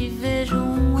luz e vejo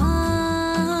um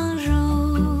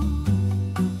anjo.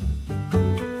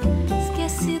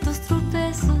 Esqueci dos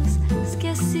tropeços,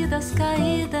 esqueci das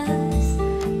caídas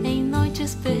em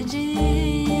noites perdidas.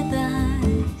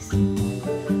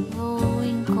 Vou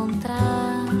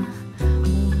encontrar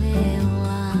o meu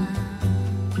lar.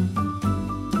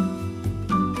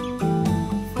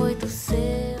 Foi do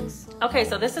seu sonho. Okay,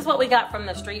 so this is what we got from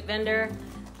the street vendor.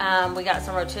 We got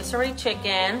some rotisserie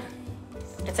chicken.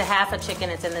 It's a half a chicken,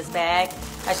 it's in this bag. I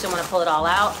just didn't want to pull it all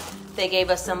out. They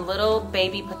gave us some little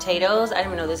baby potatoes. I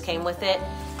didn't even know this came with it.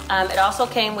 It also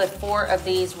came with 4 of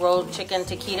these rolled chicken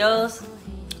taquitos.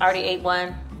 I already ate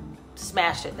one,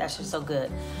 smashed it, that's just so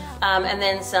good. And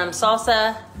then some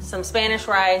salsa, some Spanish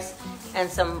rice, and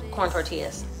some corn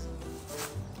tortillas.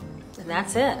 And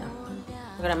that's it.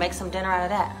 We're gonna make some dinner out of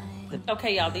that.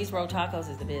 Okay, y'all, these rolled tacos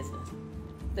is the business.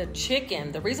 The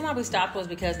chicken, the reason why we stopped was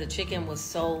because the chicken was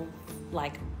so,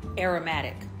 like,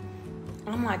 aromatic.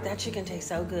 I'm like, that chicken tastes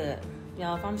so good.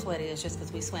 Y'all, if I'm sweaty, it's just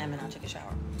because we swam and I took a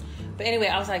shower. But anyway,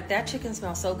 I was like, that chicken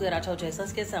smells so good. I told Jace,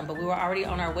 let's get some. But we were already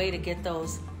on our way to get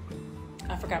those,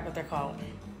 I forgot what they're called.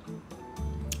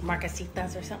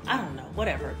 Marcasitas or something. I don't know,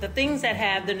 whatever. The things that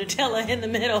have the Nutella in the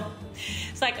middle.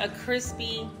 It's like a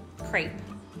crispy crepe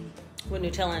with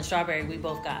Nutella and strawberry we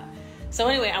both got. So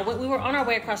anyway, we were on our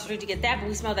way across the street to get that, but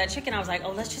we smelled that chicken. I was like,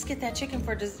 oh, let's just get that chicken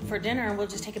for dinner and we'll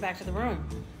just take it back to the room.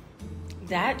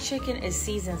 That chicken is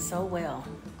seasoned so well.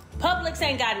 Publix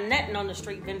ain't got nothing on the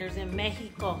street vendors in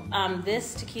Mexico.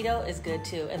 This taquito is good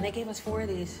too. And they gave us 4 of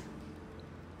these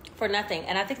for nothing.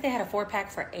 And I think they had a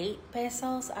 4-pack for 8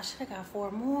 pesos. I should have got 4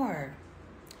 more.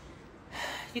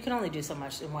 You can only do so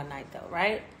much in one night though,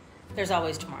 right? There's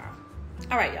always tomorrow.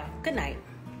 All right, y'all, good night.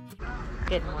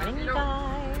 Good morning, you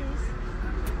guys.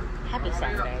 Happy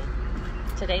Saturday.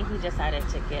 Today we decided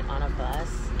to get on a bus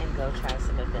and go try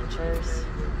some adventures.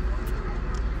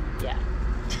 Yeah.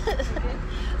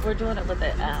 We're doing it with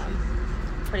a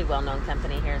pretty well-known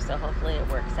company here, so hopefully it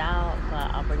works out.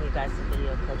 But I'll bring you guys some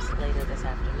video clips later this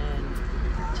afternoon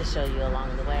to show you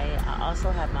along the way. I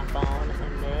also have my phone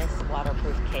in this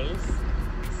waterproof case,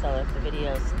 so if the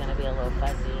video is going to be a little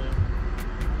fuzzy,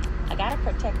 I gotta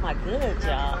protect my goods,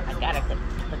 y'all. I gotta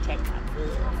protect my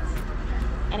goods.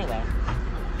 Anyway,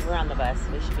 we're on the bus.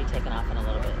 We should be taking off in a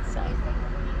little bit, so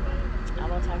I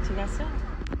will talk to you guys soon.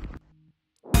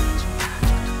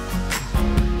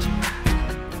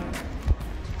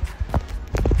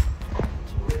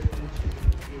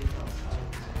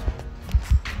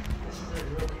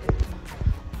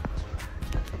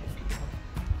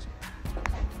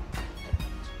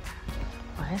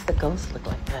 Why does the ghost look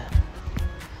like that?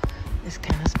 It's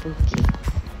kind of spooky.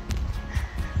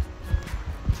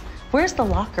 Where's the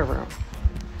locker room?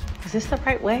 Is this the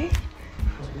right way?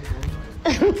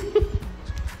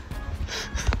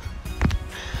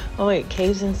 Oh wait,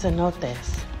 caves and cenotes. We're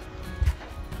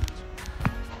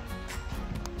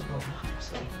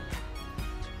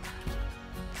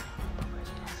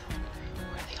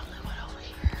the only one over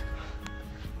here.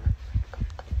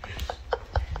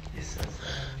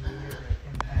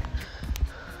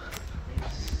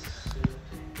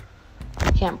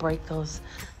 You can't break those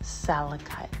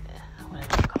salakite.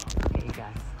 Whatever they're called. Okay, you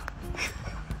guys.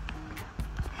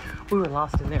 We were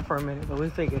lost in there for a minute, but we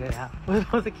figured it out. We were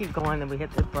supposed to keep going, then we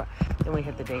hit the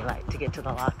daylight to get to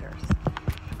the lockers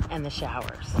and the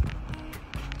showers.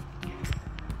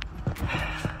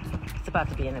 It's about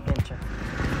to be an adventure.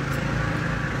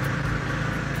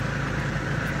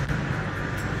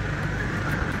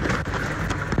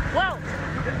 Whoa!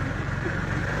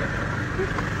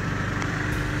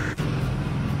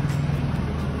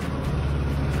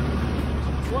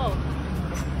 Whoa.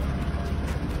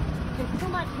 It's too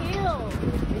much hill.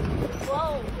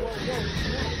 Whoa, whoa, whoa.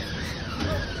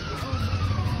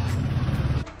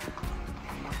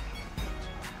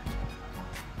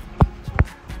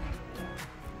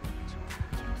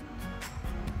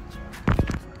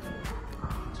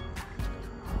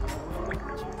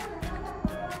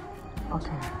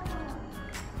 Okay.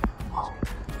 Oh,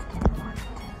 it's getting more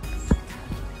intense.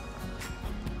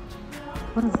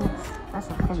 What is this? That's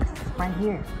a face. It's right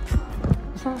here.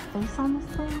 Is there a face on this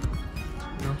thing?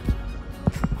 No.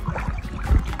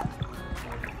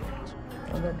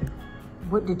 What'd that do?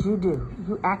 What did you do?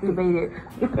 You activated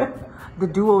the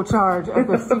duo charge of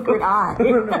the secret eye. I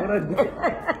don't know what I did.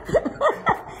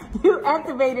 You You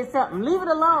activated something. Leave it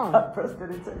alone. I pressed it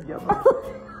and turned yellow.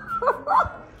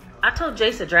 I told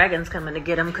Jace the dragon's coming to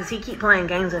get him because he keep playing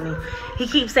games with me. He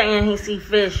keeps saying he see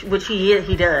fish, which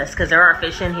he does because there are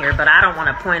fish in here, but I don't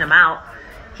want to point them out.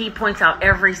 He points out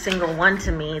every single one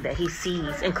to me that he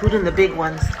sees, including the big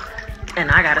ones.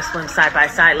 And I got to swim side by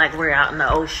side like we're out in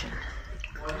the ocean.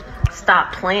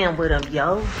 Stop playing with him,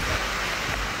 yo.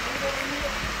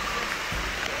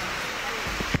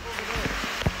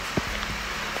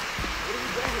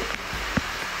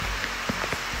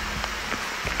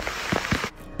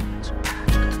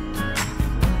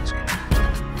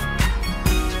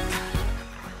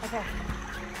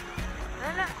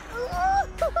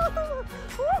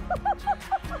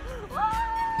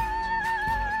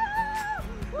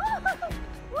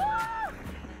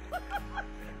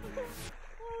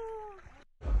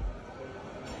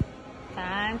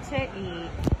 Time to eat.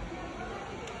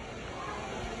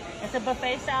 It's a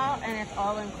buffet style and it's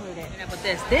all included. But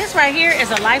this right here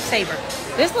is a lifesaver.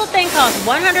 This little thing costs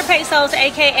 100 pesos,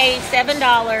 aka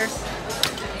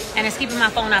 $7, and it's keeping my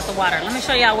phone out the water. Let me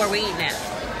show y'all where we're eating at.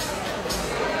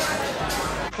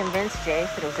 I convinced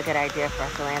Jace that it was a good idea for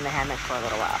us to lay in the hammock for a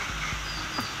little while.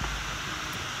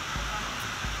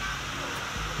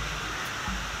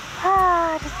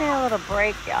 Just need a little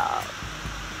break, y'all.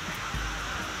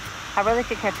 I really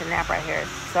could catch a nap right here. It's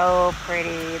so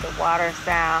pretty. The water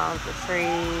sounds, the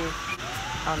trees.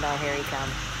 Oh no, here he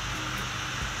comes.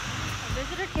 A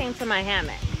visitor came to my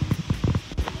hammock.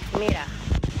 Mira.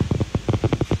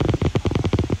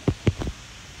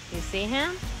 You see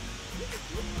him?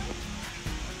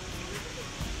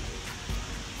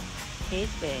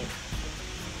 He's big.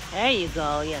 There you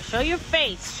go. Yeah, show your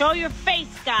face. Show your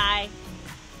face, guy.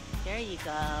 There you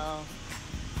go.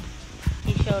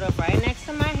 He showed up right next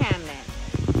to my hammock.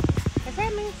 Does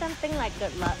that mean something like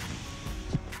good luck?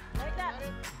 Wake up.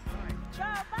 Go,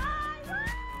 bye.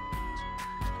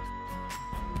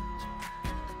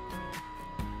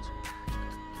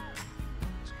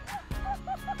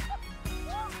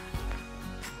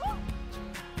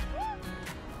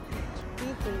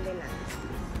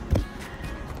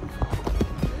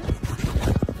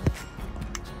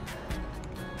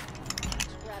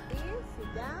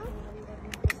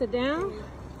 Sit down.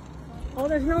 Oh,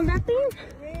 there's no nothing?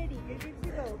 Ready. You're good to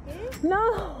go, okay?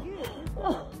 No. Good.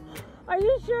 Oh, are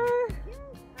you sure?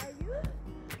 Yes. Are you?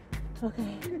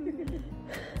 Okay.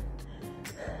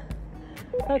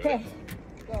 Okay.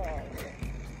 Go.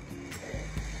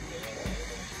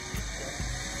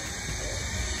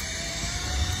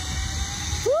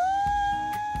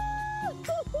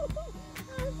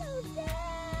 I'm so scared.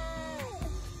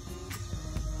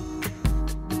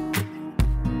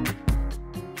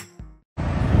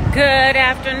 Good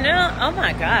afternoon. Oh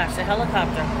my gosh, a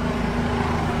helicopter.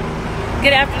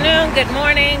 Good afternoon, good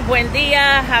morning, buen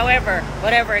dia, however,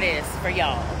 whatever it is for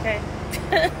y'all, okay?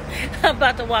 I'm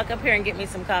about to walk up here and get me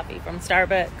some coffee from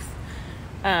Starbucks.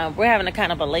 We're having a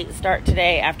kind of a late start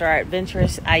today after our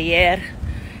adventures ayer.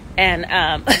 And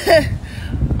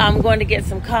I'm going to get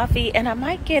some coffee and I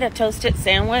might get a toasted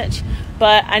sandwich,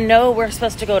 but I know we're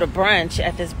supposed to go to brunch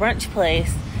at this brunch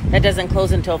place that doesn't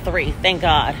close until 3, thank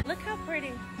God. Look how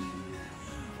pretty.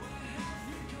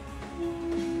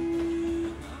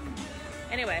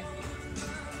 Anyway,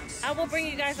 I will bring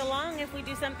you guys along if we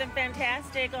do something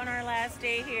fantastic on our last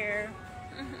day here.